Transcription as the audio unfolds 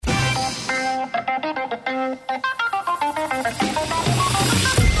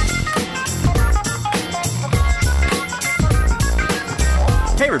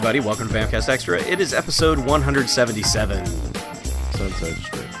everybody, welcome to Bamcast Extra. It is episode 177. Sunset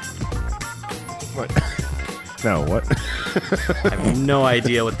Strip. What? No, what? I have no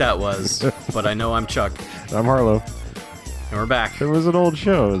idea what that was, but I know I'm Chuck. I'm Harlow. And we're back. It was an old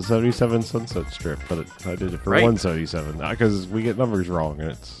show, 77 Sunset Strip, but I did it for Right. 177, because we get numbers wrong,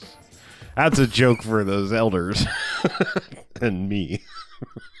 and that's a joke for those elders and me,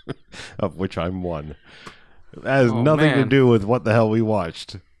 of which I'm one. It has nothing to do with what the hell we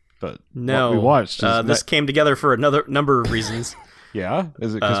watched, but No. what we watched is this came together for another number of reasons. yeah?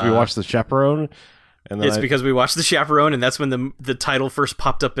 Is it because we watched The Chaperone? And then It's because we watched The Chaperone, and that's when the title first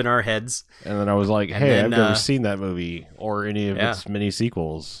popped up in our heads. And then I was like, And hey, then, I've never seen that movie or any of yeah. its mini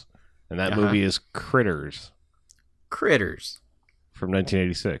sequels. And that Uh-huh. movie is Critters Critters. from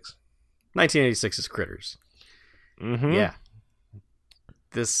 1986. 1986 is Critters. Mm-hmm. Yeah.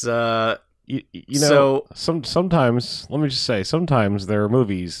 This, You know, sometimes, let me just say, sometimes there are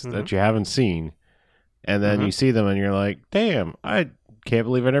movies that you haven't seen, and then you see them and you're like, damn, I can't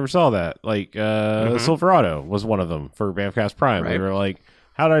believe I never saw that. Like, Silverado was one of them for Bamcast Prime. Right. We were like,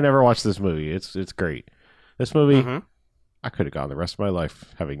 how did I never watch this movie? It's great. This movie, I could have gone the rest of my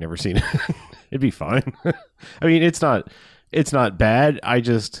life having never seen it. It'd be fine. I mean, it's not bad.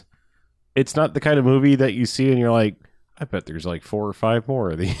 It's not the kind of movie that you see and you're like, I bet there's like 4 or 5 more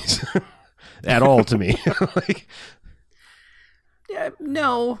of these at all to me. Like, yeah,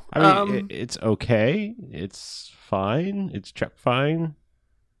 no. I mean, it's okay. It's fine. It's check fine.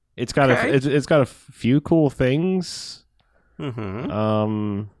 It's got Okay. it's got a few cool things.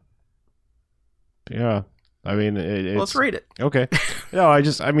 Mm-hmm. Yeah. I mean, it's Let's rate it. okay. No, I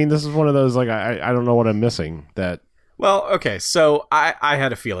mean, this is one of those, like, I don't know what I'm missing. That Well, okay, so I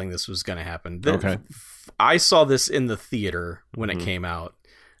had a feeling this was going to happen. Okay. I saw this in the theater when it came out.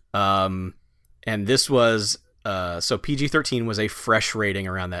 And this was, so PG-13 was a fresh rating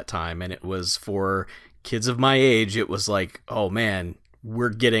around that time, and it was for kids of my age. It was like, oh man, we're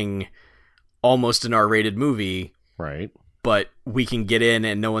getting almost an R-rated movie, right. but we can get in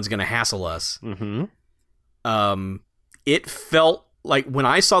and no one's going to hassle us. Mm-hmm. It felt like when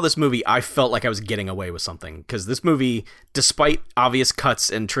I saw this movie, I felt like I was getting away with something, because this movie, despite obvious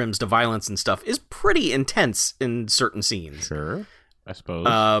cuts and trims to violence and stuff, is pretty intense in certain scenes. Sure. I suppose.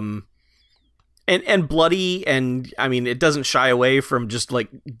 And bloody, and I mean, it doesn't shy away from just like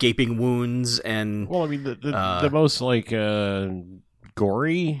gaping wounds and Well, I mean, the most like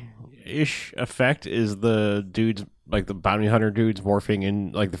gory-ish effect is the dudes, like the bounty hunter dudes morphing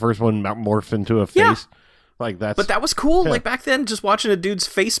in, like the first one morphed into a face. Yeah. Like that's. But that was cool. Yeah. Like back then, just watching a dude's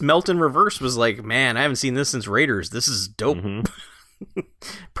face melt in reverse was like, man, I haven't seen this since Raiders. This is dope.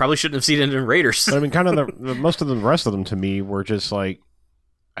 Probably shouldn't have seen it in Raiders. But I mean, kind of the most of the rest of them to me were just like,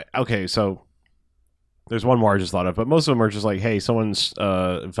 okay, so there's one more I just thought of, but most of them are just like, hey, someone's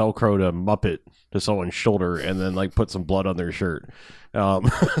velcroed a Muppet to someone's shoulder and then like put some blood on their shirt.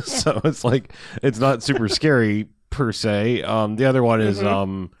 So it's like, it's not super scary per se. The other one is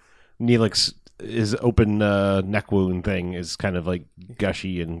Neelix. His open neck wound thing is kind of like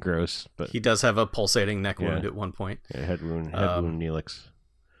gushy and gross, but He does have a pulsating neck wound at one point. yeah, head wound Neelix.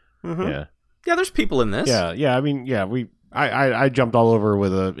 Yeah, Yeah, there's people in this. yeah. I mean, yeah, I jumped all over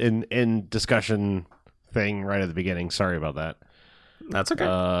with a in discussion thing right at the beginning. Sorry about that. That's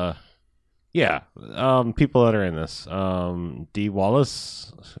okay. Yeah. People that are in this. Dee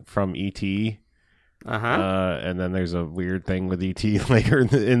Wallace from E.T. And then there's a weird thing with E.T. later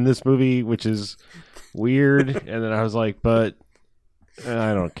in this movie, which is weird. And then I was like, but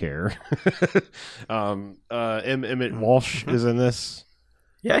I don't care. Emmett Walsh is in this.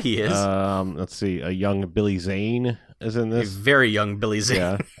 Yeah, he is. Let's see. A young Billy Zane is in a this. very young Billy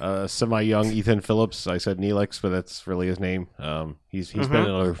Zane. Yeah. Semi-young Ethan Phillips. I said Neelix, but that's really his name. He's been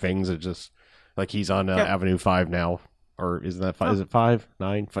in other things. It just like he's on Avenue 5 now. Or isn't that 5? Is it 5?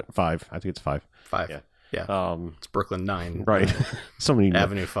 9? 5. I think it's 5. 5. Yeah. It's Brooklyn 9. Right. So many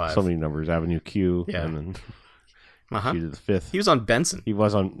Avenue 5. So many numbers. Avenue Q. Yeah. And then Q to the 5th. He was on Benson. He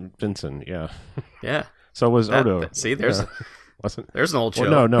was on Vincent. Yeah. Yeah. So was Odo. See, there's Wasn't. there's an old show.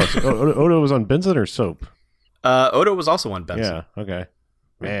 Well, no. So Odo was on Benson or Soap. Odo was also on Benson. Yeah. Okay.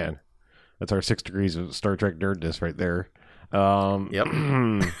 Man, that's our 6 degrees of Star Trek nerdness right there. Yep.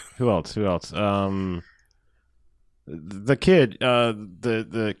 Who else? The kid.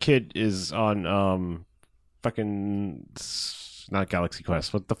 The kid is on fucking not Galaxy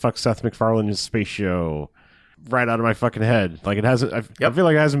Quest. What the fuck? Seth MacFarlane's space show. Right out of my fucking head. Like it hasn't. I feel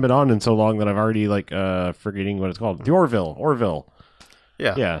like it hasn't been on in so long that I've already like forgetting what it's called. The Orville.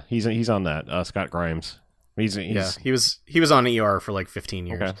 Yeah. He's on that. Scott Grimes. He's he was on ER for like 15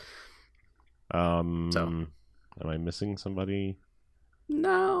 years. Okay. So am I missing somebody?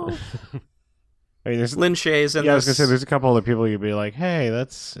 No. I mean, there's Lin Shaye's in I this. was gonna say there's a couple other people you'd be like, hey,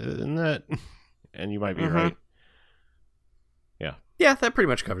 that's isn't that, and you might be right. Yeah, that pretty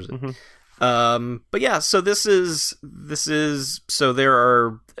much covers it. But yeah, so this is so there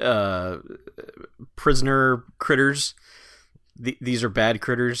are prisoner critters. These are bad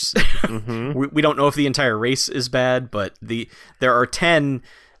critters. We don't know if the entire race is bad, but there are 10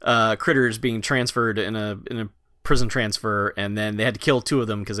 critters being transferred in a prison transfer, and then they had to kill 2 of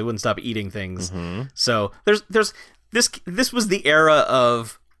them because they wouldn't stop eating things. So there's this was the era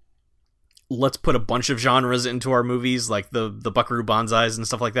of, let's put a bunch of genres into our movies, like the Buckaroo Banzais and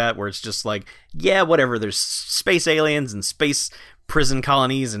stuff like that, where it's just like, yeah, whatever, there's space aliens and space prison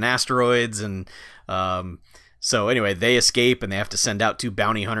colonies and asteroids, and so anyway, they escape and they have to send out 2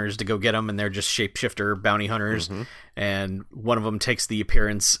 bounty hunters to go get them, and they're just shapeshifter bounty hunters, and one of them takes the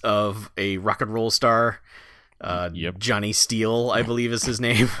appearance of a rock and roll star, Johnny Steele, I believe is his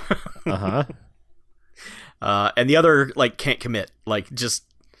name. And the other, like, can't commit, like, just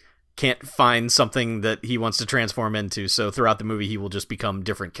can't find something that he wants to transform into, so throughout the movie he will just become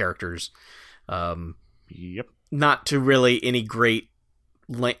different characters. Not to really any great,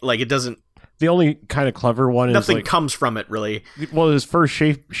 like, it doesn't, the only kind of clever one nothing is like, comes from it really. Well, his first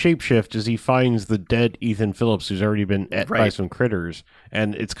shapeshift is he finds the dead Ethan Phillips, who's already been ate by some critters,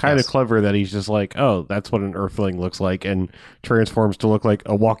 and it's kind of clever that he's just like, oh, that's what an Earthling looks like, and transforms to look like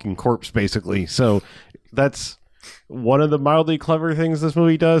a walking corpse, basically. So that's one of the mildly clever things this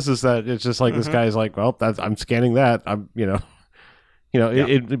movie does, is that it's just like, this guy's like, well, I'm scanning that.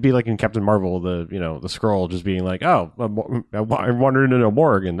 It'd be like in Captain Marvel, the Skrull just being like, oh, I'm wandering into a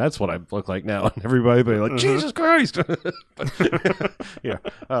morgue, and that's what I look like now. And everybody be like, Jesus Christ.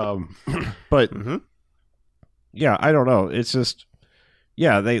 But yeah, I don't know. It's just,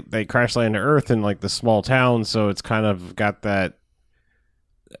 yeah, they crash land to Earth in like the small town, so it's kind of got that.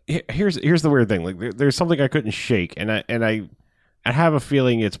 Here's the weird thing. Like there's something I couldn't shake, and I have a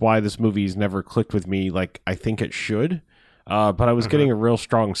feeling it's why this movie's never clicked with me like I think it should. But I was getting a real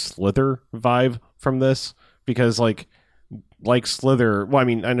strong Slither vibe from this, because like Slither, well, I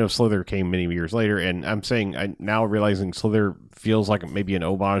mean, I know Slither came many years later, and I'm saying I'm now realizing Slither feels like maybe an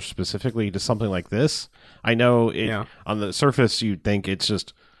homage specifically to something like this. I know on the surface you'd think it's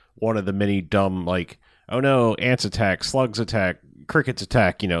just one of the many dumb, like, oh no, ants attack, slugs attack, crickets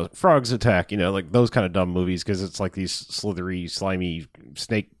attack, frogs attack, like those kind of dumb movies, because it's like these slithery, slimy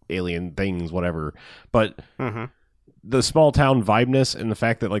snake alien things, whatever. But the small town vibeness, and the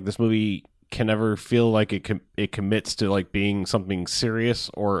fact that like this movie can never feel like it commits to like being something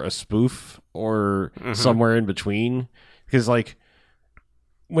serious or a spoof or somewhere in between, because like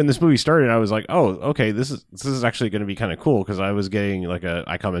when this movie started, I was like, oh, okay, this is actually going to be kind of cool, because I was getting like a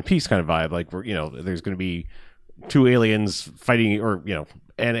I Come in Peace kind of vibe, like where, there's going to be 2 aliens fighting, or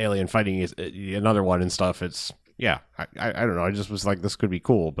an alien fighting another one and stuff. It's I don't know, I just was like, this could be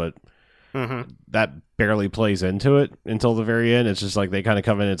cool, but that barely plays into it until the very end. It's just like they kind of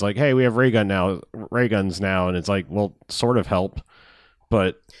come in, it's like, hey, we have ray guns now, and it's like, well, sort of help,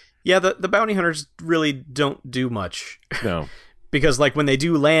 but yeah, the bounty hunters really don't do much. No. Because like when they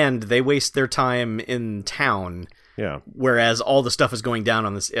do land, they waste their time in town. Yeah. Whereas all the stuff is going down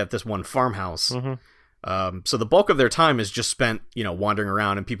at this one farmhouse. So the bulk of their time is just spent, wandering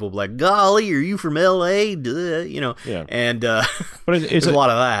around, and people will be like, golly, are you from LA? Yeah. And but it's a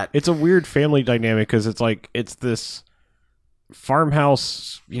lot of that. It's a weird family dynamic, because it's like, it's this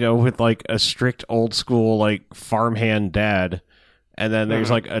farmhouse, with like a strict old school like farmhand dad. And then there's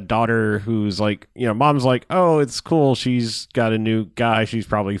like a daughter who's like, mom's like, oh, it's cool, she's got a new guy she's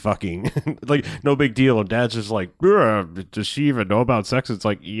probably fucking. Like, no big deal. And dad's just like, does she even know about sex? It's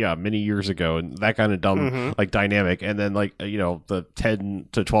like, yeah, many years ago. And that kind of dumb like dynamic. And then like, the 10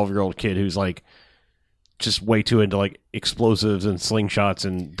 to 12-year-old kid who's like just way too into like explosives and slingshots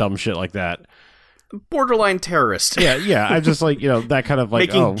and dumb shit like that. Borderline terrorist. Yeah. I'm just like, that kind of like,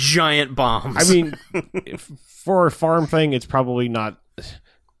 making giant bombs. I mean, for a farm thing, it's probably not.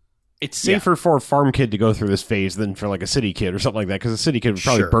 It's safer for a farm kid to go through this phase than for like a city kid or something like that, because a city kid would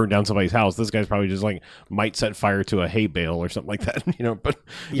probably burn down somebody's house. This guy's probably just like might set fire to a hay bale or something like that, But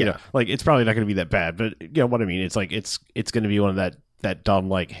like it's probably not going to be that bad. But what I mean, it's like it's going to be one of that dumb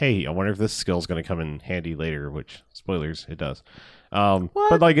like, hey, I wonder if this skill's going to come in handy later. Which, spoilers, it does.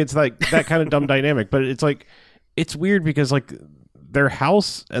 But like it's like that kind of dumb dynamic. But it's like it's weird, because like their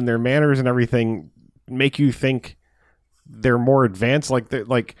house and their manners and everything make you think they're more advanced, like they're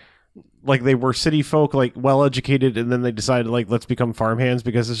like they were city folk, like well educated, and then they decided like, let's become farmhands,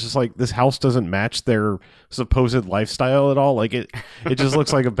 because it's just like this house doesn't match their supposed lifestyle at all. Like it just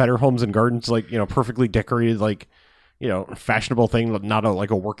looks like a Better Homes and Gardens, like perfectly decorated, like fashionable thing, not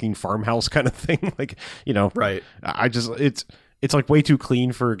like a working farmhouse kind of thing. Like, Right. I just it's like way too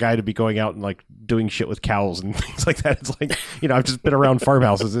clean for a guy to be going out and like doing shit with cows and things like that. It's like, I've just been around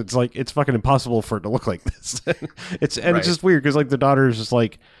farmhouses. It's like, it's fucking impossible for it to look like this. It's just weird because like the daughter is just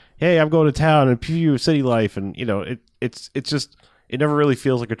like, hey, I'm going to town and preview city life. And it's just, it never really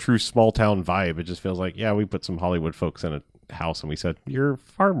feels like a true small town vibe. It just feels like, yeah, we put some Hollywood folks in a house and we said, you're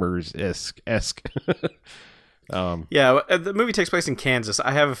farmers-esque. Yeah, the movie takes place in Kansas.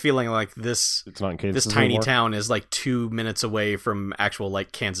 I have a feeling like it's not in Kansas. This tiny town is like 2 minutes away from actual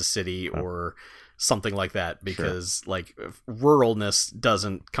like Kansas City or something like that, because like ruralness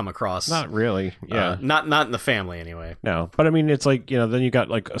doesn't come across. Not really. Yeah. Not in the family anyway. No, but I mean, it's like, then you got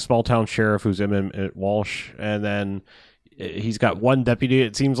like a small town sheriff who's Emmett Walsh, and then he's got one deputy.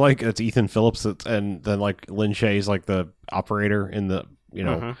 It seems like it's Ethan Phillips, and then like Lynn Shay's like the operator in the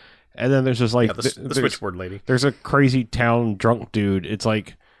And then there's just like the switchboard lady. There's a crazy town drunk dude. It's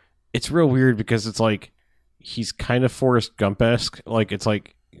like, it's real weird because it's like he's kind of Forrest Gump-esque. Like, it's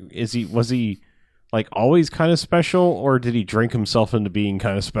like, was he like always kind of special, or did he drink himself into being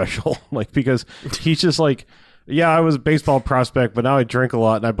kind of special? Like, because he's just like, yeah, I was a baseball prospect, but now I drink a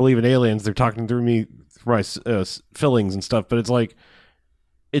lot and I believe in aliens. They're talking through me through my fillings and stuff. But it's like,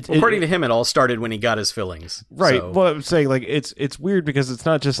 according to him, it all started when he got his fillings. Right. So. Well, I'm saying like it's weird because it's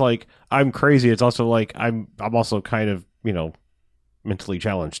not just like I'm crazy. It's also like I'm also kind of mentally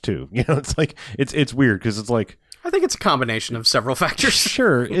challenged too. It's like it's weird because it's like I think it's a combination of several factors.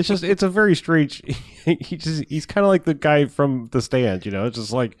 Sure. It's just it's a very strange. He's kind of like the guy from The Stand. It's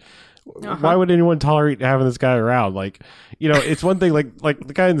just like. Why would anyone tolerate having this guy around? Like, it's one thing. Like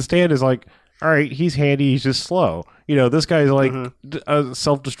the guy in The Stand is like, all right, he's handy. He's just slow. This guy's like a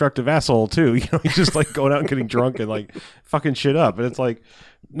self-destructive asshole too. He's just like going out and getting drunk and like fucking shit up. And it's like,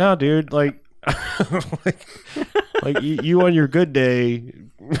 no, dude, like, like you on your good day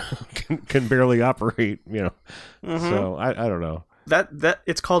can barely operate. So I don't know. That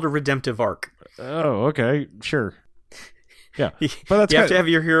it's called a redemptive arc. Oh, okay, sure. Yeah, but that's you have to have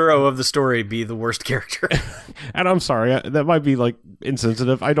your hero of the story be the worst character. And I'm sorry, that might be like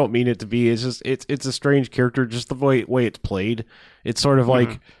insensitive. I don't mean it to be. It's just it's a strange character, just the way it's played. It's sort of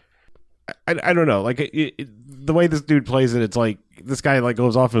like I don't know, like the way this dude plays it. It's like this guy like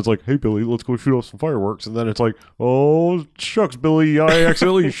goes off and it's like, hey Billy, let's go shoot off some fireworks, and then it's like, oh shucks, Billy, I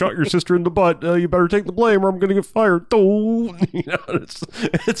accidentally shot your sister in the butt. You better take the blame or I'm gonna get fired. Oh,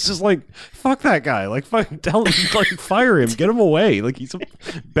 it's just like, fuck that guy. Like, tell him, like, fire him, get him away. Like, he's a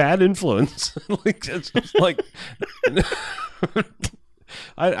bad influence. Like, it's just like,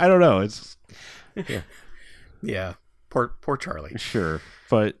 I don't know. It's yeah. Poor Charlie. Sure,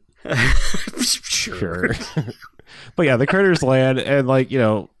 but sure. But yeah, the critters land and like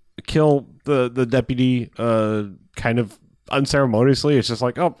kill the deputy kind of unceremoniously. It's just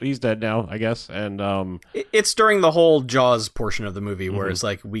like, oh, he's dead now, I guess. And it's during the whole Jaws portion of the movie where it's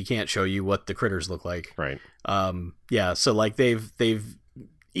like, we can't show you what the critters look like, right? Yeah, so like they've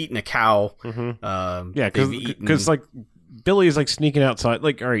eaten a cow. Yeah, because like Billy is like sneaking outside.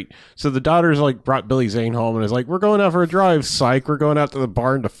 Like, all right, so the daughter's like brought Billy Zane home and is like, we're going out for a drive, psych. We're going out to the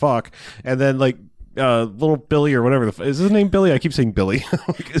barn to fuck. And then like little Billy or whatever is his name Billy? I keep saying Billy.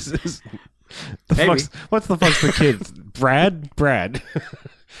 Like, what's the fuck's the kid? Brad.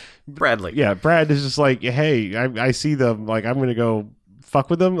 Bradley. Yeah, Brad is just like, hey, I see them. Like, I'm gonna go fuck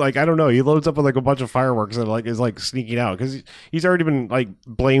with them. Like, I don't know. He loads up with like a bunch of fireworks and like is like sneaking out because he's already been like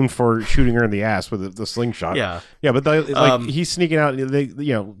blamed for shooting her in the ass with the slingshot. Yeah, but he's sneaking out. They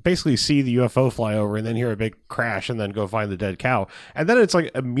basically see the UFO fly over and then hear a big crash and then go find the dead cow. And then it's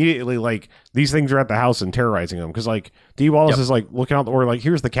like immediately like these things are at the house and terrorizing them because like Dee Wallace is like looking out the door like,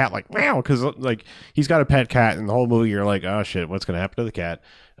 here's the cat, like meow, because like he's got a pet cat and the whole movie you're like, oh shit, what's gonna happen to the cat?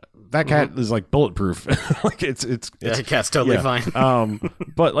 That cat is like bulletproof. Like it's the cat's totally fine.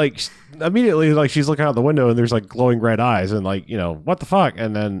 But like immediately, like she's looking out the window and there's like glowing red eyes and like what the fuck?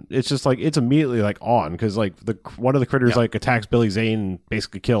 And then it's just like it's immediately like on because like one of the critters like attacks Billy Zane and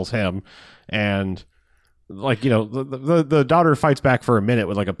basically kills him, and like the daughter fights back for a minute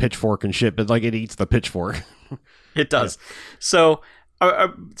with like a pitchfork and shit, but like it eats the pitchfork. It does. Yeah. So.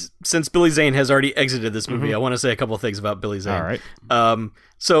 Since Billy Zane has already exited this movie, I want to say a couple of things about Billy Zane. All right.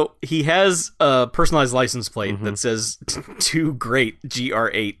 So he has a personalized license plate that says "Too Great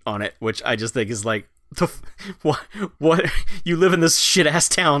GR8" on it, which I just think is like what you live in this shit ass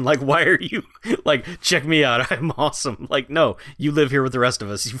town, like why are you like check me out, I'm awesome. Like no, you live here with the rest of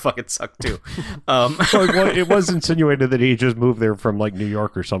us, you fucking suck too. Well, it was insinuated that he just moved there from like New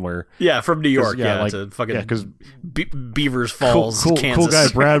York or somewhere. Yeah, from New York. Like, to fucking because Beavers Falls, Kansas. Cool guy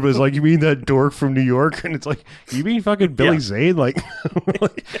Brad was like, you mean that dork from New York? And it's like, you mean fucking Billy Zane? Like,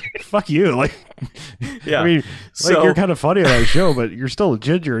 like, fuck you. Like, yeah. I mean, like you're kind of funny on that show, but you're still a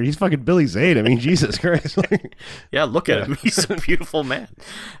ginger, and he's fucking Billy Zane. I mean, Jesus Christ. Like, yeah, look at him. He's a beautiful man.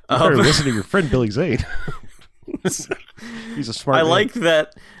 You better listen to your friend Billy Zane. He's a smart man. like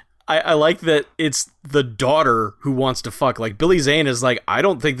that. I like that it's the daughter who wants to fuck. Like Billy Zane is like, I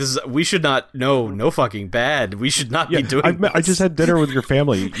don't think this is. We should not. No fucking bad. We should not be doing. I just had dinner with your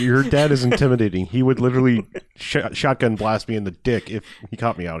family. Your dad is intimidating. He would literally shotgun blast me in the dick if he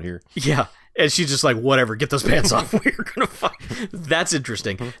caught me out here. Yeah. And she's just like, whatever, get those pants off. We're gonna fuck. That's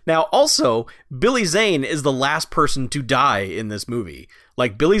interesting. Now, also, Billy Zane is the last person to die in this movie.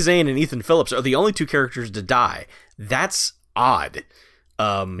 Like Billy Zane and Ethan Phillips are the only two characters to die. That's odd.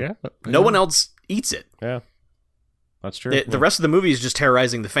 No one else eats it. Yeah, that's true. The rest of the movie is just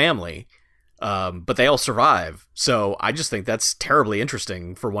terrorizing the family, but they all survive. So I just think that's terribly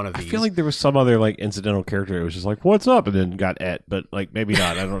interesting for one of these. I feel like there was some other like incidental character that was just like, "What's up?" and then got et, but like maybe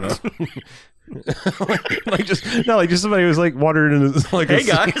not. I don't know. like just somebody was like wandering in like, hey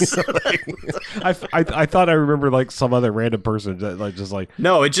guys. I thought I remember like some other random person that like just like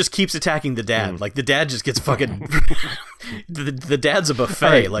no, it just keeps attacking the dad. Like the dad just gets fucking the dad's a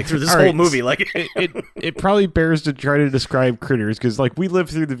buffet like through this whole movie. Like it probably bears to try to describe critters because like we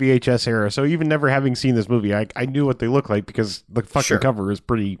lived through the VHS era, so even never having seen this movie, I knew what they look like because the fucking cover is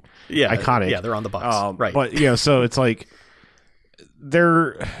pretty iconic. Yeah, they're on the box, right? But so it's like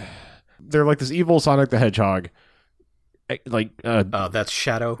they're like this evil Sonic the Hedgehog, like that's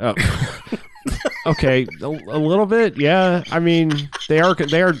Shadow. Okay, a little bit, yeah. I mean, they are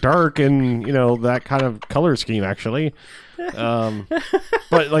dark and that kind of color scheme actually.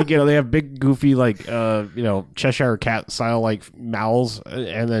 But like they have big goofy like Cheshire cat style like mouths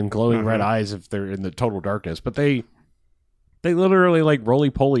and then glowing red eyes if they're in the total darkness. But they literally like roly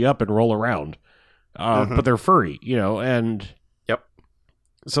poly up and roll around. But they're furry, and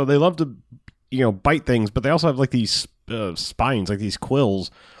so they love to, bite things, but they also have like these spines, like these quills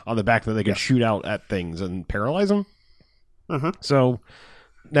on the back that they can shoot out at things and paralyze them. So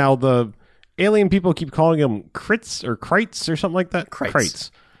now the alien people keep calling them crits or krites or something like that. Krites.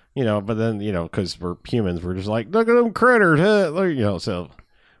 But then, because we're humans, we're just like, look at them critters. So.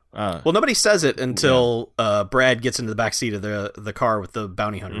 Well, nobody says it until Brad gets into the back seat of the car with the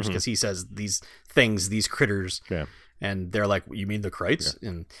bounty hunters because he says these things, these critters. Yeah. And they're like, you mean the krites? Yeah.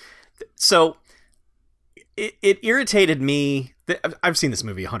 And so it irritated me. I've seen this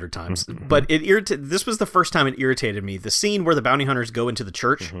movie 100 times, but this was the first time it irritated me. The scene where the bounty hunters go into the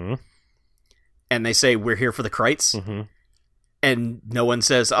church and they say, we're here for the krites. And no one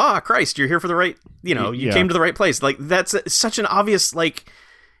says, Christ, you're here for the right, you came to the right place. Like, that's such an obvious, like,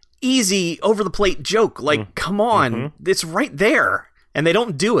 easy, over-the-plate joke. Like, come on. It's right there. And they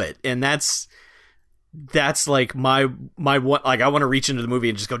don't do it. And that's like my one, like I want to reach into the movie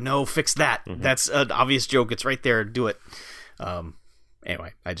and just go, no, fix that. That's an obvious joke. It's right there. Do it.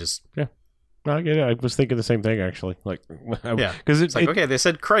 Anyway, I just I was thinking the same thing actually. Like because it's like okay, they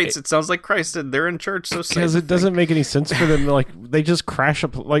said Christ. It sounds like Christ, and they're in church. So because it doesn't make any sense for them. Like they just crash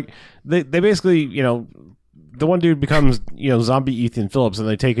up. Like they basically the one dude becomes zombie Ethan Phillips and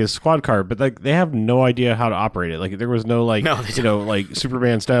they take his squad car, but like they have no idea how to operate it. Like there was no like like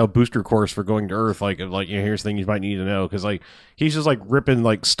Superman style booster course for going to Earth. Like here's things you might need to know because like he's just like ripping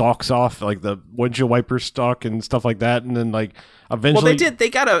like stalks off like the windshield wiper stalk and stuff like that, and then like eventually they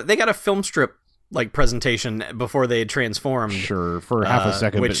got a film strip like presentation before they had transformed. Sure, for half a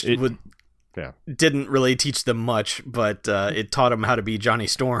second, which didn't really teach them much, but it taught them how to be Johnny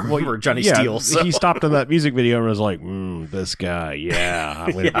Storm or Johnny Steele. So. He stopped in that music video and was like, this guy,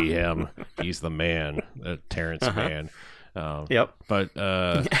 I'm going to be him. He's the man, Terrence man. But,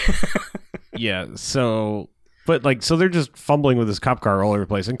 so... But, like, so they're just fumbling with this cop car all over the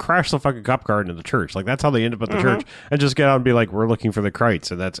place and crash the fucking cop car into the church. Like, that's how they end up at the church and just get out and be like, we're looking for the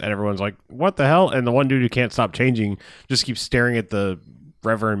krites. And everyone's like, what the hell? And the one dude who can't stop changing just keeps staring at the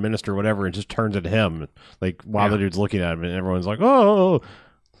reverend minister, whatever, and just turns at him, like while the dude's looking at him, and everyone's like, "Oh,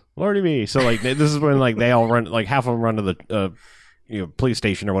 Lordy me!" So like this is when like they all run, like half of them run to the police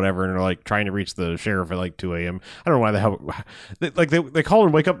station or whatever, and are like trying to reach the sheriff at like 2 a.m. I don't know why the hell they call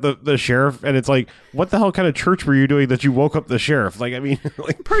and wake up the sheriff, and it's like, what the hell kind of church were you doing that you woke up the sheriff? Like, I mean,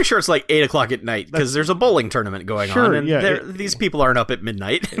 like, I'm pretty sure it's like 8 o'clock at night because there's a bowling tournament going on, and yeah, these people aren't up at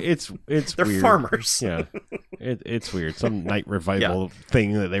midnight. It's they're weird. Farmers. Yeah, it's weird. Some night revival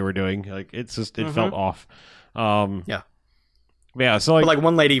thing that they were doing. Like, it's just felt off. Yeah, so like, but like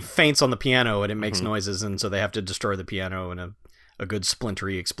one lady faints on the piano and it makes noises, and so they have to destroy the piano in a good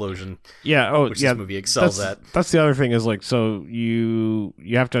splintery explosion. Yeah, which this movie excels at. That's the other thing is like, so you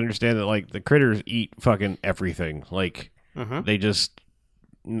have to understand that like the critters eat fucking everything. Like they just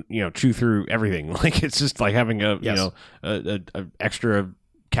chew through everything. Like, it's just like having a extra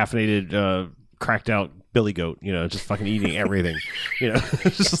caffeinated cracked out billy goat. Just fucking eating everything.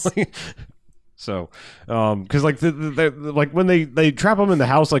 It's just like. So, because like like when they trap them in the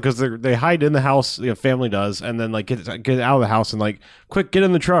house, like because they hide in the house, family does, and then like get out of the house and like quick get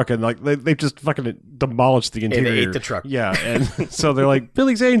in the truck, and like they just fucking demolished the interior. They ate the truck. Yeah, and so they're like,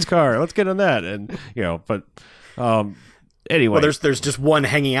 Billy Zane's car, let's get in that, and but anyway, well, there's just one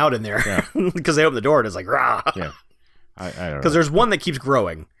hanging out in there because they open the door and it's like rah. Yeah, I don't know, because there's one that keeps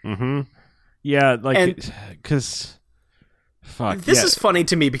growing. Yeah, like because. Fuck. This is funny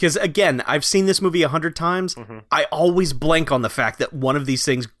to me because, again, I've seen this movie 100 times. I always blank on the fact that one of these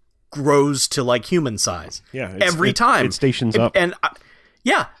things grows to like human size. Yeah, every time it stations up. And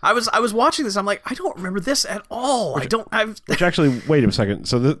I was watching this. I'm like, I don't remember this at all. Which actually, wait a second.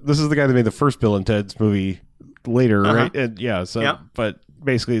 So this is the guy that made the first Bill and Ted's movie later, right? And but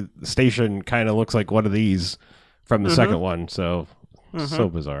basically, the station kind of looks like one of these from the second one. So so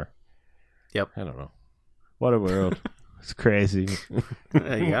bizarre. Yep. I don't know. What a world. It's crazy.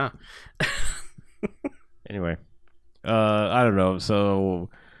 Yeah. Anyway, I don't know. So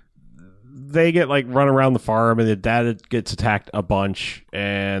they get like run around the farm, and the dad gets attacked a bunch,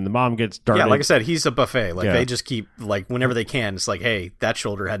 and the mom gets darted. Yeah, like I said, he's a buffet. Like they just keep like whenever they can. It's like, hey, that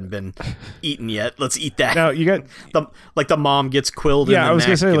shoulder hadn't been eaten yet. Let's eat that. Now you got the mom gets quilled. Yeah, I was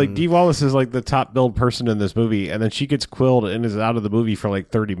gonna say like and... Dee Wallace is like the top billed person in this movie, and then she gets quilled and is out of the movie for like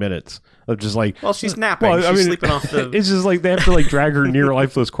 30 minutes of just like. Well, she's napping. She's sleeping off the. It's just like they have to like drag her near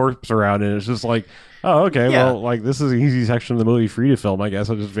lifeless corpse around, and it's just like. Oh, okay. Yeah. Well, like this is an easy section of the movie for you to film. I guess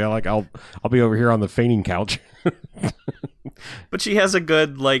I'll just feel like I'll be over here on the fainting couch. But she has a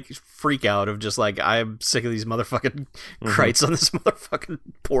good like freak out of just like, I'm sick of these motherfucking krites on this motherfucking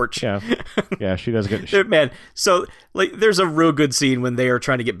porch. Yeah, she does get man. So like, there's a real good scene when they are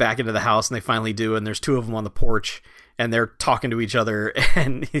trying to get back into the house, and they finally do, and there's two of them on the porch. And they're talking to each other,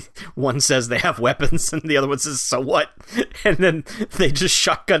 and one says they have weapons, and the other one says, so what? And then they just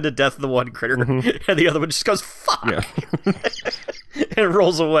shotgun to death the one critter, and the other one just goes, fuck! Yeah. And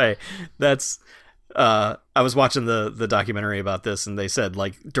rolls away. That's... I was watching the documentary about this, and they said,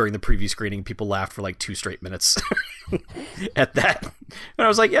 like, during the preview screening, people laughed for, like, 2 straight minutes at that. And I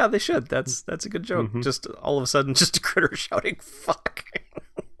was like, yeah, they should. That's a good joke. Just all of a sudden, just a critter shouting, fuck.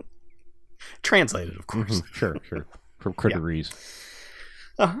 Translated, of course. Sure. From Critterese.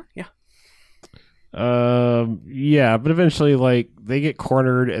 Yeah. Yeah, but eventually, like, they get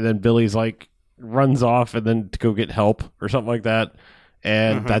cornered, and then Billy's, like, runs off and then to go get help or something like that.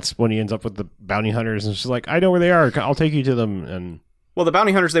 And that's when he ends up with the bounty hunters, and she's like, I know where they are. I'll take you to them. And well, the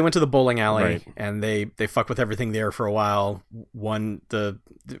bounty hunters, they went to the bowling alley, and they fuck with everything there for a while. The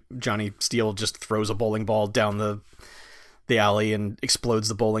Johnny Steele just throws a bowling ball down the alley and explodes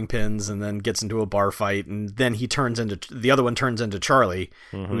the bowling pins, and then gets into a bar fight, and then the other one turns into Charlie,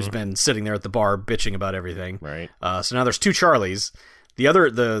 who's been sitting there at the bar bitching about everything. Right. So now there's 2 Charlies. The other,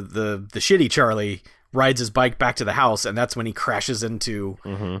 the shitty Charlie rides his bike back to the house, and that's when he crashes into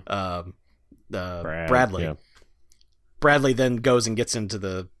Bradley. Yeah. Bradley then goes and gets into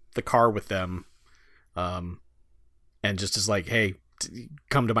the car with them, and just is like, hey,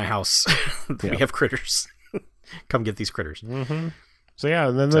 come to my house. We have critters. Come get these critters. So yeah,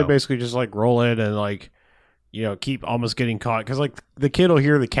 and then they basically just like roll in and like, keep almost getting caught, because like the kid will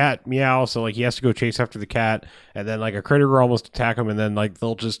hear the cat meow, so like he has to go chase after the cat, and then like a critter will almost attack him, and then like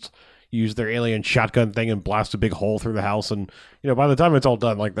they'll just use their alien shotgun thing and blast a big hole through the house, and by the time it's all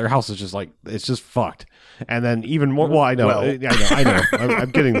done, like their house is just like, it's just fucked. And then even more, well, I know,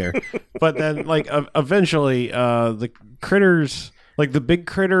 I'm getting there, but then like eventually the critters, like the big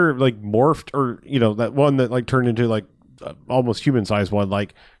critter, like morphed, or that one that like turned into like almost human sized one,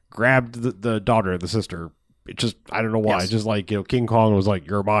 like grabbed the daughter, the sister. It just, I don't know why. Yes. Just like, King Kong was like,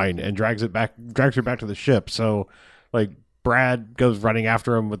 you're mine, and drags her back to the ship. So like Brad goes running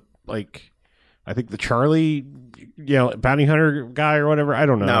after him with like, I think the Charlie, bounty hunter guy or whatever. I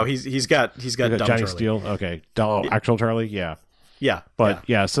don't know. No, he's got dumb Johnny Charlie. Steele. Okay, actual Charlie. Yeah. Yeah. But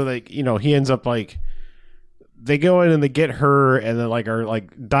yeah, so they, he ends up like they go in and they get her and then like are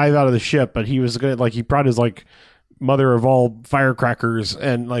like dive out of the ship, but he was gonna like he brought his like mother of all firecrackers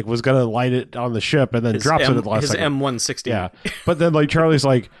and like was gonna light it on the ship and then drops it at the last his second. M160. Yeah, but then like Charlie's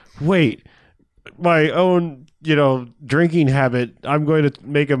like, wait, my own drinking habit. I'm going to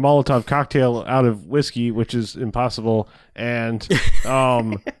make a Molotov cocktail out of whiskey, which is impossible, and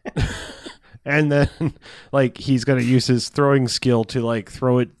and then like he's going to use his throwing skill to like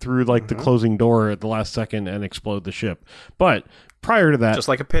throw it through like the closing door at the last second and explode the ship. But prior to that, just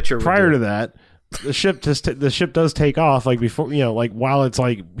like a pitcher. Prior to that, the ship does take off like before, like while it's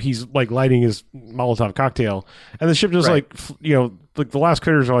like he's like lighting his Molotov cocktail, and the ship just like like the last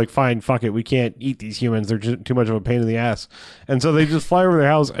critters are like, fine, fuck it, we can't eat these humans, they're just too much of a pain in the ass, and so they just fly over their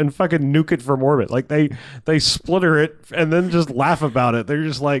house and fucking nuke it from orbit. Like they splitter it and then just laugh about it. They're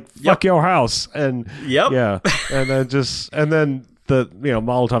just like, fuck your house, and yeah, and then the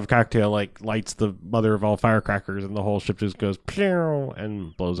Molotov cocktail like lights the mother of all firecrackers, and the whole ship just goes pew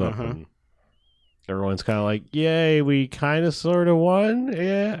and blows up. And everyone's kind of like, yay, we kind of sort of won,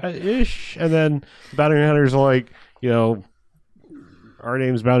 yeah, ish. And then the bounty hunters are like, our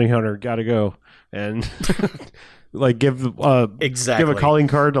name's Bounty Hunter, gotta go, and like give a calling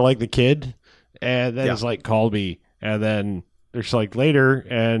card to like the kid, and then it's like, call me, and then there's like later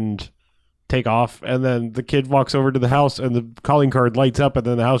and take off, and then the kid walks over to the house and the calling card lights up, and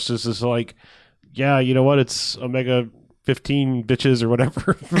then the house just is like, yeah, you know what, it's Omega 15 bitches or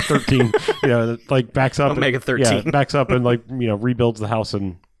whatever 13 like backs up Omega 13 backs up and like rebuilds the house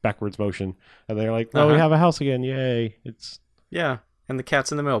in backwards motion, and they're like, well, we have a house again, yay. It's and the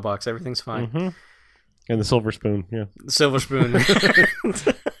cat's in the mailbox, everything's fine. And the silver spoon, the silver spoon.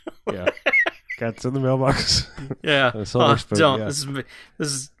 Cat's in the mailbox. The silver spoon. Don't. This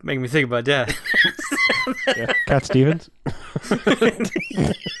is making me think about Dad. Cat Stevens.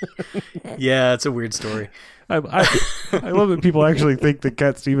 Yeah, it's a weird story. I love that people actually think that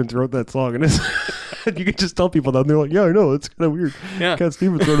Cat Stevens wrote that song, and you can just tell people that, and they're like, yeah, I know, it's kind of weird. Yeah. Cat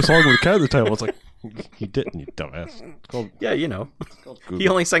Stevens wrote a song with a cat in the title. It's like, he didn't, you dumbass. It's called, he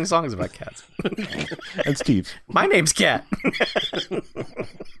only sang songs about cats. And Steve. My name's Cat.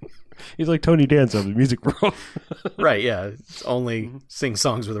 He's like Tony Danza of the music world. Right, yeah. Only sing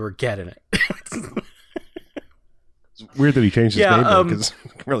songs with the word cat in it. It's weird that he changed his name because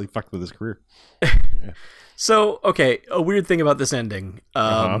it really fucked with his career. So, okay, a weird thing about this ending.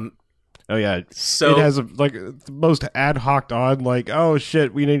 Oh yeah, so it has the most ad hoc on like, oh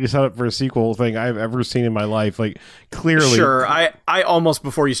shit, we need to set up for a sequel thing I've ever seen in my life. Like, clearly, sure. I almost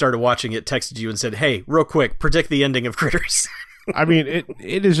before you started watching it texted you and said, hey, real quick, predict the ending of Critters. I mean,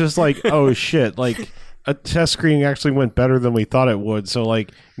 it is just like, oh shit, like a test screening actually went better than we thought it would. So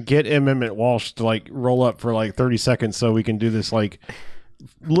like, get Emmett Walsh to like roll up for like 30 seconds so we can do this like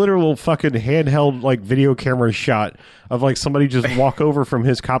literal fucking handheld like video camera shot of like somebody just walk over from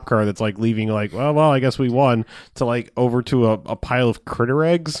his cop car that's like leaving like, well I guess we won, to like over to a pile of critter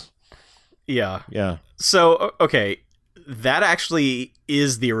eggs. Yeah. So okay, that actually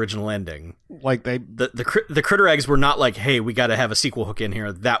is the original ending. Like the critter eggs were not like, hey, we got to have a sequel hook in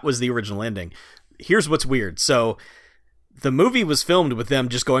here. That was the original ending. Here's what's weird. So the movie was filmed with them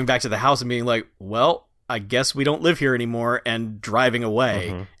just going back to the house and being like, well, I guess we don't live here anymore, and driving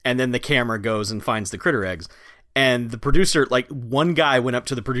away. And then the camera goes and finds the critter eggs. And the producer, like, one guy went up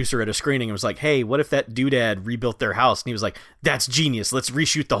to the producer at a screening and was like, hey, what if that doodad rebuilt their house? And he was like, that's genius. Let's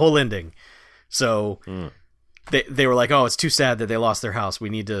reshoot the whole ending. So they were like, oh, it's too sad that they lost their house. We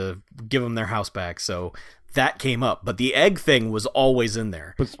need to give them their house back. So that came up. But the egg thing was always in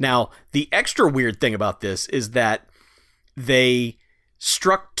there. Now, the extra weird thing about this is that they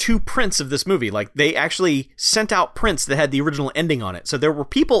struck two prints of this movie. Like, they actually sent out prints that had the original ending on it. So there were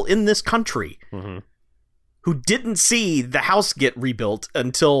people in this country who didn't see the house get rebuilt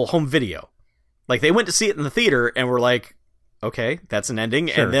until home video. Like, they went to see it in the theater and were like, okay, that's an ending.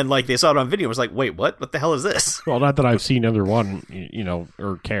 Sure. And then like they saw it on video and was like, wait, what the hell is this? Well, not that I've seen either one,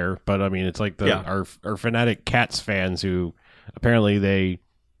 or care, but I mean, it's like our fanatic Cats fans who apparently they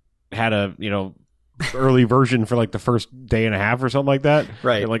had a, early version for like the first day and a half or something like that,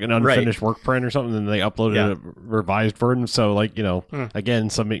 right? Like an unfinished work print or something, and then they uploaded a revised version. So like, again,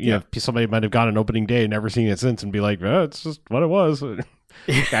 somebody might have gone on opening day and never seen it since and be like, it's just what it was.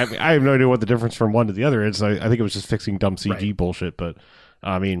 I have no idea what the difference from one to the other is. I think it was just fixing dumb CG bullshit, but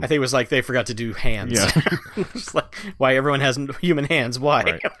I mean, I think it was like they forgot to do hands. Yeah. Just like, why everyone has human hands? Why?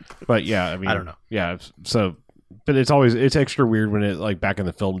 Right. But yeah, I mean, I don't know. Yeah, so. But it's extra weird when it like back in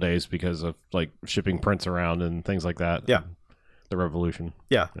the film days because of like shipping prints around and things like that. Yeah. The revolution.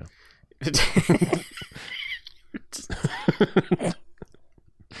 Yeah.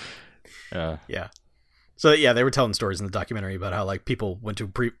 Yeah. So yeah, they were telling stories in the documentary about how like people went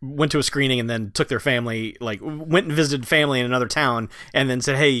to a screening and then took their family, like went and visited family in another town, and then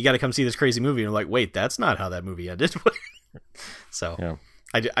said, "Hey, you got to come see this crazy movie." And I'm like, "Wait, that's not how that movie ended." So Yeah.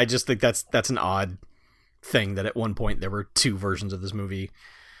 I just think that's an odd thing that at one point there were two versions of this movie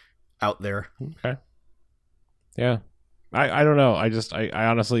out there. Okay. Yeah. I don't know. I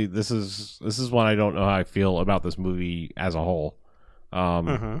honestly, this is one I don't know how I feel about this movie as a whole.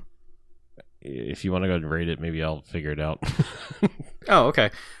 If you want to go and rate it, maybe I'll figure it out. Oh, okay.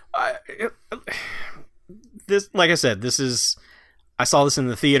 This, like I said, I saw this in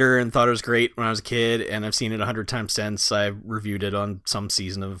the theater and thought it was great when I was a kid, and I've seen it 100 times since. I reviewed it on some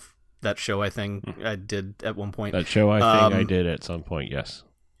season of that show. I think I did at one point. That show, I think I did at some point. Yes.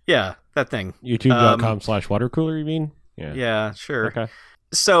 Yeah, that thing. YouTube.com/watercooler. You mean? Yeah. Yeah, sure. Okay.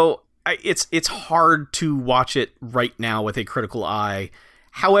 So it's hard to watch it right now with a critical eye.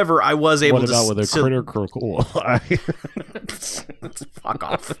 However, I was able to... What about with a critical eye? Fuck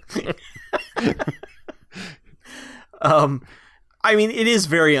off. I mean, it is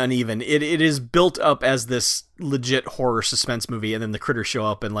very uneven. It is built up as this legit horror suspense movie, and then the critters show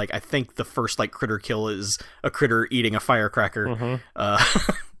up, and like I think the first like critter kill is a critter eating a firecracker, and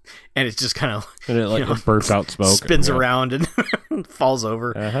it's just kind of and it like burps out smoke, spins around and falls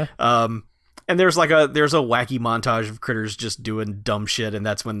over. And there's a wacky montage of critters just doing dumb shit, and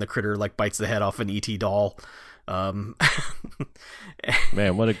that's when the critter like bites the head off an ET doll. Man,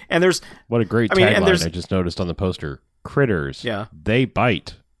 what a great I tagline I just noticed on the poster. Critters. Yeah. They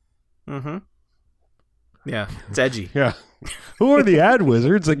bite. Mm-hmm. Yeah, it's edgy. Yeah. Who are the ad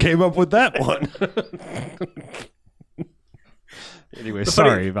wizards that came up with that one? Anyway,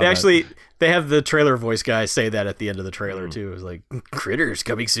 sorry about that. They have the trailer voice guy say that at the end of the trailer too. It's like, critters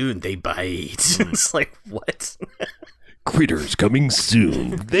coming soon, they bite. It's like, what? Critters coming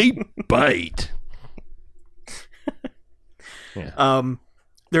soon, they bite. Yeah.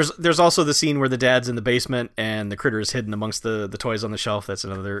 There's also the scene where the dad's in the basement and the critter is hidden amongst the toys on the shelf. That's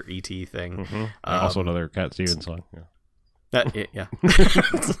another ET thing. Also another Cat Stevens song. Yeah. Yeah.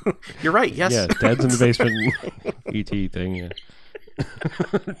 You're right. Yes. Yeah, dad's in the basement. ET thing. Yeah.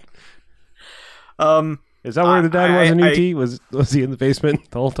 Is that where the dad was in ET? Was he in the basement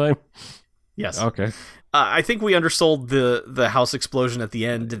the whole time? Yes. Okay. I think we undersold the house explosion at the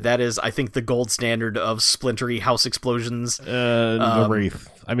end. That is, I think, the gold standard of splintery house explosions. The Wraith.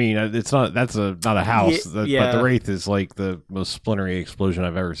 I mean, it's not. That's not a house. But the Wraith is like the most splintery explosion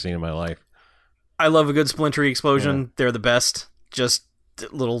I've ever seen in my life. I love a good splintery explosion. Yeah. They're the best. Just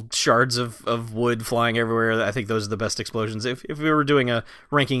little shards of wood flying everywhere. I think those are the best explosions. If we were doing a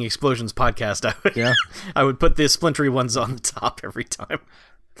ranking explosions podcast, I would put the splintery ones on the top every time.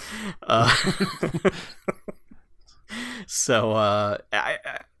 So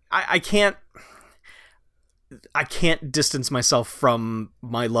I can't distance myself from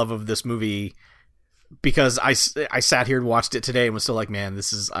my love of this movie because I sat here and watched it today and was still like, man,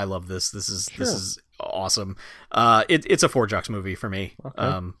 I love this. This is awesome. It's a Four Jocks movie for me.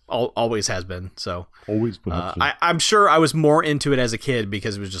 Okay. Always has been. So always been. I'm sure I was more into it as a kid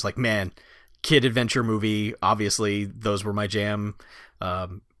because it was just like, man, kid adventure movie. Obviously, those were my jam. I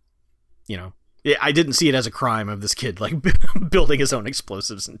didn't see it as a crime of this kid like building his own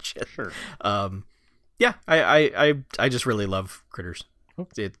explosives and shit. Sure. I just really love Critters.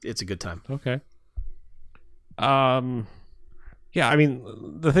 It's a good time. Okay. Yeah, I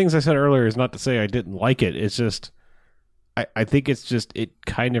mean, the things I said earlier is not to say I didn't like it. It's just, I think it's just, it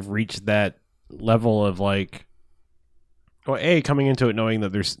kind of reached that level of like, well, coming into it knowing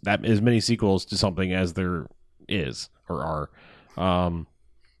that there's that as many sequels to something as there is or are.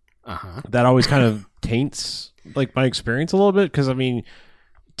 That always kind of taints like my experience a little bit because I mean,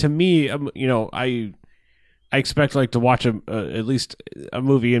 to me, I expect like to watch at least a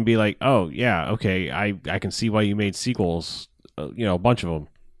movie and be like, oh yeah, okay, I can see why you made sequels, a bunch of them.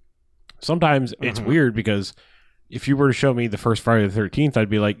 Sometimes it's weird because if you were to show me the first Friday the 13th, I'd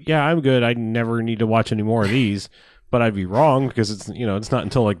be like, yeah, I'm good. I never need to watch any more of these. But I'd be wrong because it's it's not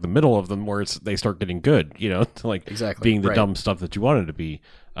until like the middle of them where they start getting good, to like being the dumb stuff that you wanted to be.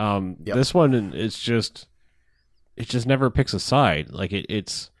 This one, it just never picks a side. Like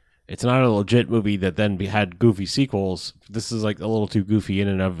it's not a legit movie that then had goofy sequels. This is like a little too goofy in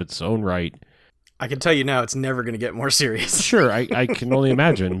and of its own right. I can tell you now, it's never going to get more serious. Sure, I can only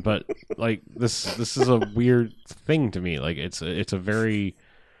imagine, but like this is a weird thing to me. Like it's a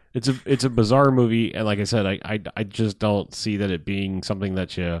bizarre movie, and like I said, I just don't see that it being something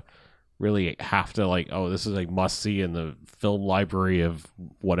that you really have to like, oh, this is a must see in the film library of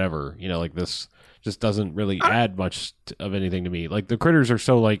whatever, like this just doesn't really add much of anything to me. Like the critters are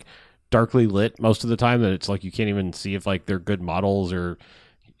so like darkly lit most of the time that it's like you can't even see if like they're good models or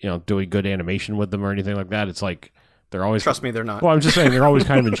doing good animation with them or anything like that. It's like they're always, trust me, they're not. Well, I'm just saying they're always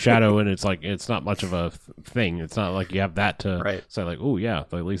kind of in shadow, and it's like it's not much of a thing. It's not like you have that to say like, oh yeah,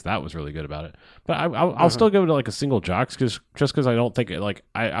 at least that was really good about it. But I'll still give it like a single jocks because I don't think it like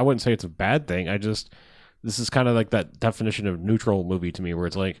I wouldn't say it's a bad thing. This is kind of like that definition of neutral movie to me, where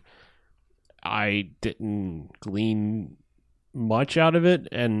it's like I didn't glean much out of it,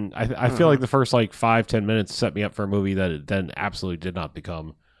 and I feel like the first like 5-10 minutes set me up for a movie that it then absolutely did not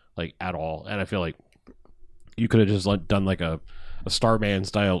become like at all. And I feel like you could have just like done like a Starman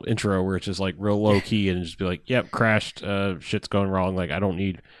style intro where it's just like real low key and just be like, yep, crashed, shit's going wrong. Like I don't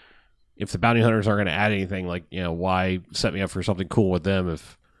need, if the bounty hunters aren't going to add anything, like, why set me up for something cool with them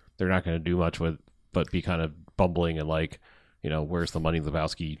if they're not going to do much with, but be kind of bumbling and like, where's the money,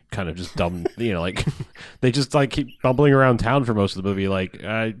 Lebowski, kind of just dumb, like they just like keep bumbling around town for most of the movie, like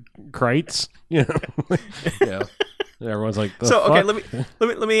Kreitz, yeah. Everyone's like, so fuck? Okay,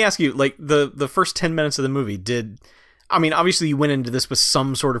 let me ask you, like the first 10 minutes of the movie, I mean, obviously you went into this with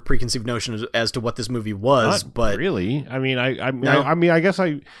some sort of preconceived notion as to what this movie was, Not but really. I mean, I guess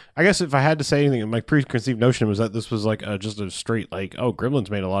if I had to say anything, my preconceived notion was that this was like just a straight like, oh, Gremlins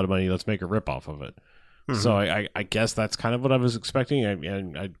made a lot of money, let's make a ripoff of it. Mm-hmm. So I guess that's kind of what I was expecting,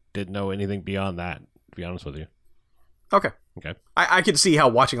 and I didn't know anything beyond that, to be honest with you. Okay. Okay. I could see how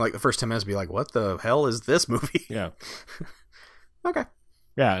watching like the first 10 minutes be like, what the hell is this movie? Yeah. Okay.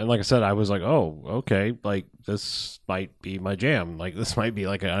 Yeah, and like I said, I was like, oh, okay, like this might be my jam. Like this might be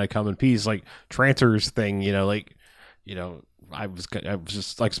like an uncommon piece, like Trancers thing, I was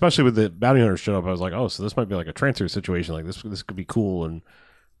just like, especially with the bounty hunters showed up, I was like, oh, so this might be like a Trancer situation. Like this could be cool, and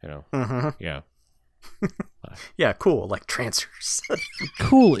mm-hmm. Yeah. Yeah, cool, like Trancers.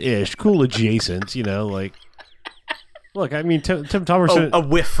 Cool-ish, cool adjacent, like. Look, I mean, Tim Thomerson. A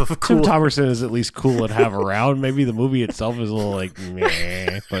whiff of cool. Tim Thomerson is at least cool to have around. Maybe the movie itself is a little like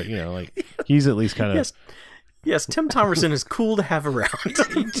meh, but like he's at least kind of. Yes, Tim Thomerson is cool to have around.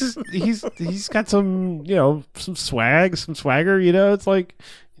 he's got some some swagger. It's like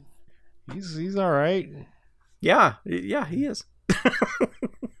he's all right. Yeah, he is.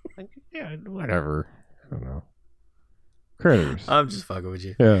 Yeah, whatever. I don't know. Critters. I'm just fucking with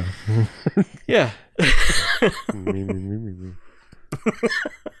you. Yeah. Yeah.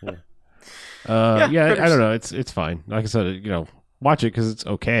 Yeah, I don't know. It's fine. Like I said, watch it because it's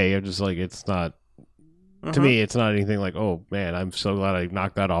okay. I'm just like, it's not. To me, it's not anything like, oh man, I'm so glad I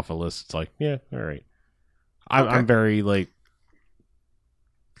knocked that off a list. It's like, yeah, all right. I'm very like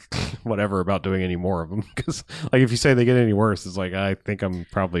whatever about doing any more of them, because like if you say they get any worse, it's like I think I'm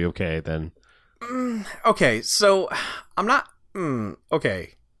probably okay then. Okay, so I'm not.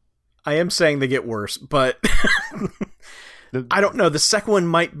 Okay, I am saying they get worse, but I don't know. The second one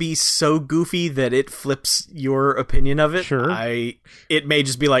might be so goofy that it flips your opinion of it. Sure, it may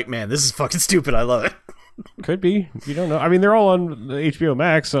just be like, man, this is fucking stupid. I love it. Could be. You don't know. I mean, they're all on the HBO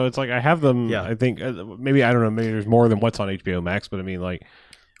Max, so it's like I have them. Yeah. I think maybe I don't know. Maybe there's more than what's on HBO Max, but I mean, like,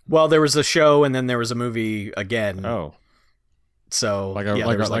 well, there was a show and then there was a movie again. Oh. So like a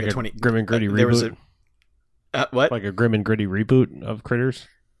 20 grim and gritty reboot. There was what? Like a grim and gritty reboot of Critters?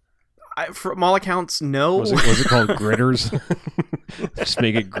 From all accounts, no. Was it called Gritters? Just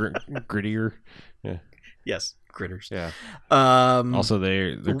make it grittier. Yeah. Yes, Gritters. Yeah. Also,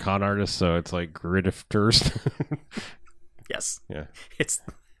 they're con artists, so it's like Grittifters. Yes. Yeah. It's.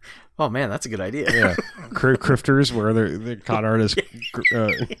 Oh man, that's a good idea. Yeah. Crifters, where they're con artists,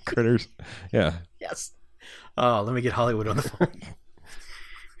 critters. Yeah. Yes. Oh, let me get Hollywood on the phone.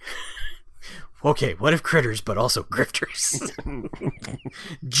 Okay, what if Critters, but also grifters?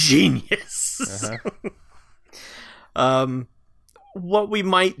 Genius. Uh-huh. What we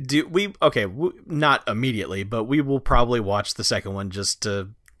might do, not immediately, but we will probably watch the second one just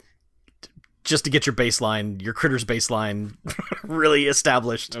to get your baseline, your Critters baseline, really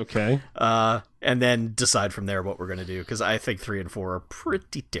established. Okay. And then decide from there what we're gonna do, because I think 3 and 4 are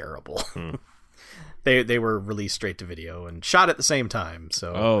pretty terrible. They were released straight to video and shot at the same time.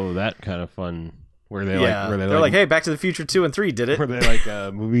 So that kind of fun. Where they they're like, hey, Back to the Future 2 and 3 did it. Were they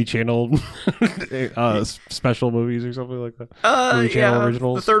like movie channel special movies or something like that? Movie channel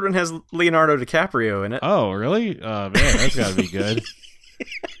originals. The third one has Leonardo DiCaprio in it. Oh, really? Man, that's got to be good.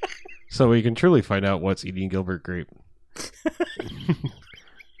 So we can truly find out what's eating Gilbert Grape.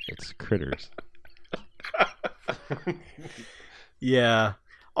 It's Critters. Yeah.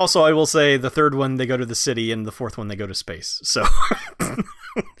 Also, I will say the third one they go to the city, and the fourth one they go to space. So,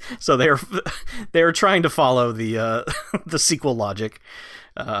 so they are trying to follow the the sequel logic.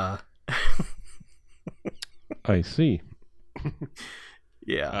 I see.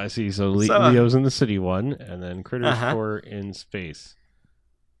 Yeah, I see. So Leo's in the city one, and then Critters 4 in space.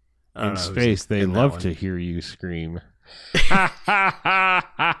 In space, they love to hear you scream. Oh,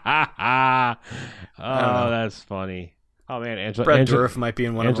 that's funny. Oh man, Brett Dourif might be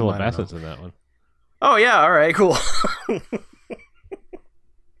in one of them. Angela Bassett's in that one. Oh yeah, all right, cool.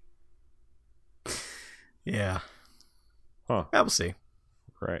 Yeah. Huh. Yeah, we'll see.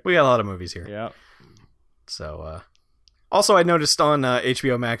 Right. We got a lot of movies here. Yeah. So, also I noticed on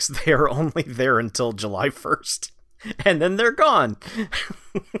HBO Max they are only there until July 1st, and then they're gone.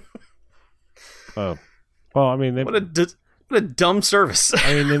 Oh. Well, I mean, what a dumb service.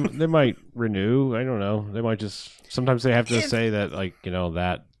 I mean, they might renew. I don't know. They might just. Sometimes they have to say that, like, you know,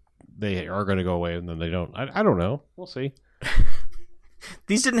 that they are going to go away, and then they don't. I don't know. We'll see.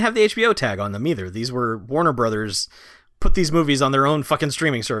 These didn't have the HBO tag on them either. These were Warner Brothers put these movies on their own fucking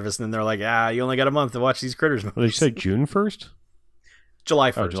streaming service, and then they're like, you only got a month to watch these Critters movies. Well, they say June 1st?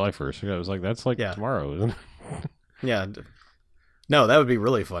 July 1st. Oh, July 1st. Yeah, I was like, that's like tomorrow, isn't it? Yeah. No, that would be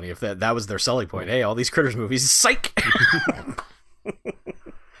really funny if that was their selling point. Hey, all these Critters movies, psych!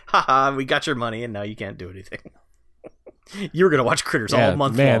 Haha, we got your money, and now you can't do anything. You were going to watch Critters all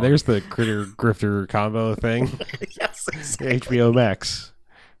month long. Man, there's the Critter Grifter combo thing. Yes, exactly. HBO Max.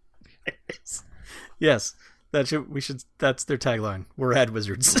 Yes, that's their tagline. We're ad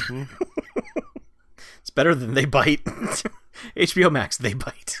wizards. Mm-hmm. It's better than they bite. HBO Max, they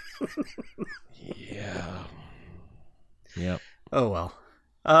bite. Yeah. Yep. Oh well.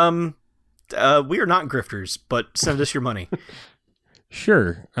 We are not grifters, but send us your money.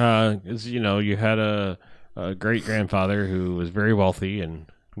 Sure. As you know, you had a great grandfather who was very wealthy, and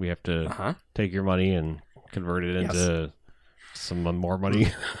we have to take your money and convert it into some more money.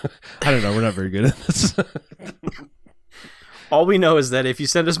 I don't know. We're not very good at this. All we know is that if you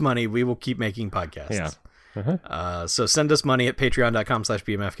send us money, we will keep making podcasts. Yeah. So send us money at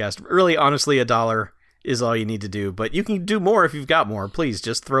patreon.com/bmfcast. Really, honestly, $1 is all you need to do, but you can do more if you've got more. Please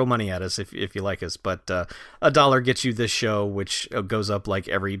just throw money at us if you like us. But $1 gets you this show, which goes up like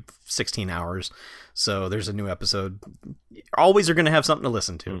every 16 hours. So there's a new episode. Always are going to have something to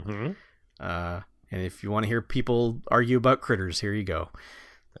listen to. Mm-hmm. And if you want to hear people argue about critters, here you go.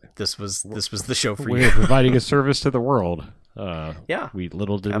 This was the show for you. We're providing a service to the world. Yeah.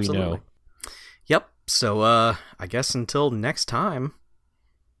 Little did we know. Yep. So I guess until next time,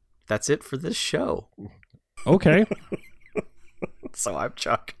 that's it for this show. Okay. So I'm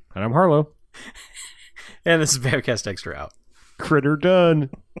Chuck. And I'm Harlow. And this is Bamcast Extra out. Critter done.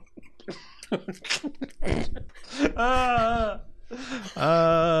 It's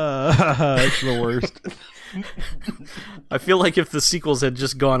the worst. I feel like if the sequels had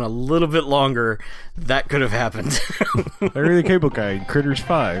just gone a little bit longer, that could have happened. Larry the Cable Guy, Critters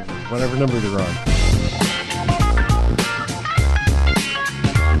 5, whatever number they're on.